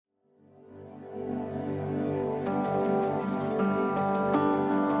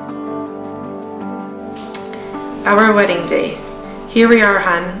Our wedding day. Here we are,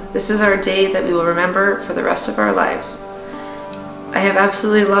 hun. This is our day that we will remember for the rest of our lives. I have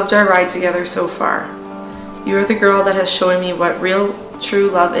absolutely loved our ride together so far. You are the girl that has shown me what real,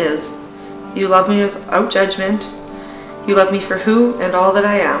 true love is. You love me without judgment. You love me for who and all that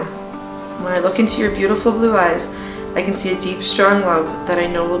I am. When I look into your beautiful blue eyes, I can see a deep, strong love that I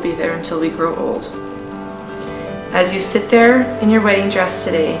know will be there until we grow old. As you sit there in your wedding dress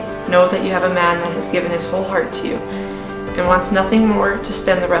today, know that you have a man that has given his whole heart to you and wants nothing more to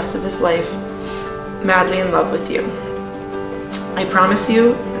spend the rest of his life madly in love with you. I promise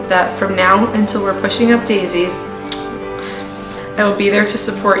you that from now until we're pushing up daisies, I will be there to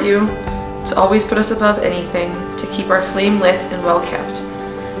support you, to always put us above anything, to keep our flame lit and well kept.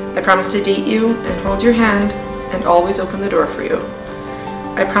 I promise to date you and hold your hand and always open the door for you.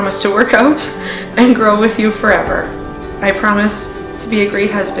 I promise to work out and grow with you forever. I promise to be a great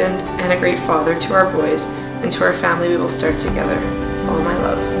husband and a great father to our boys and to our family we will start together. All my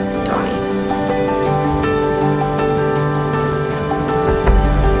love, Donny.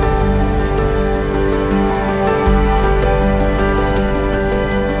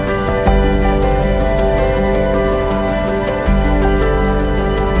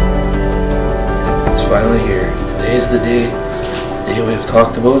 Finally here. Today is the day we have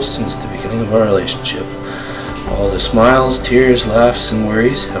talked about since the beginning of our relationship. All the smiles, tears, laughs, and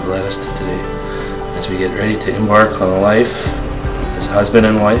worries have led us to today. As we get ready to embark on a life as husband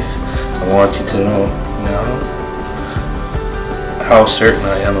and wife, I want you to know now how certain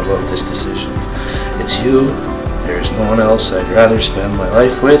I am about this decision. It's you. There is no one else I'd rather spend my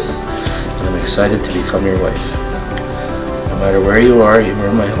life with, and I'm excited to become your wife. No matter where you are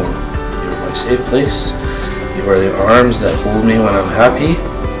my home. My safe place. You are the arms that hold me when I'm happy,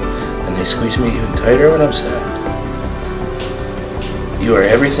 and they squeeze me even tighter when I'm sad. You are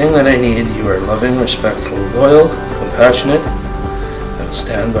everything that I need. You are loving, respectful, loyal, compassionate. I will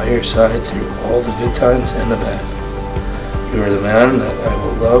stand by your side through all the good times and the bad. You are the man that I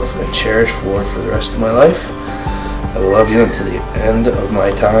will love and cherish for the rest of my life. I will love you until the end of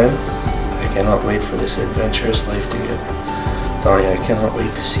my time. I cannot wait for this adventurous life together. Donny, I cannot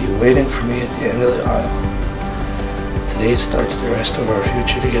wait to see you waiting for me at the end of the aisle. Today starts the rest of our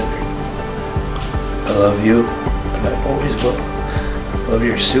future together. I love you, and I always will. I love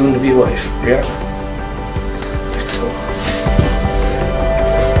your soon-to-be wife, Breanna. XO.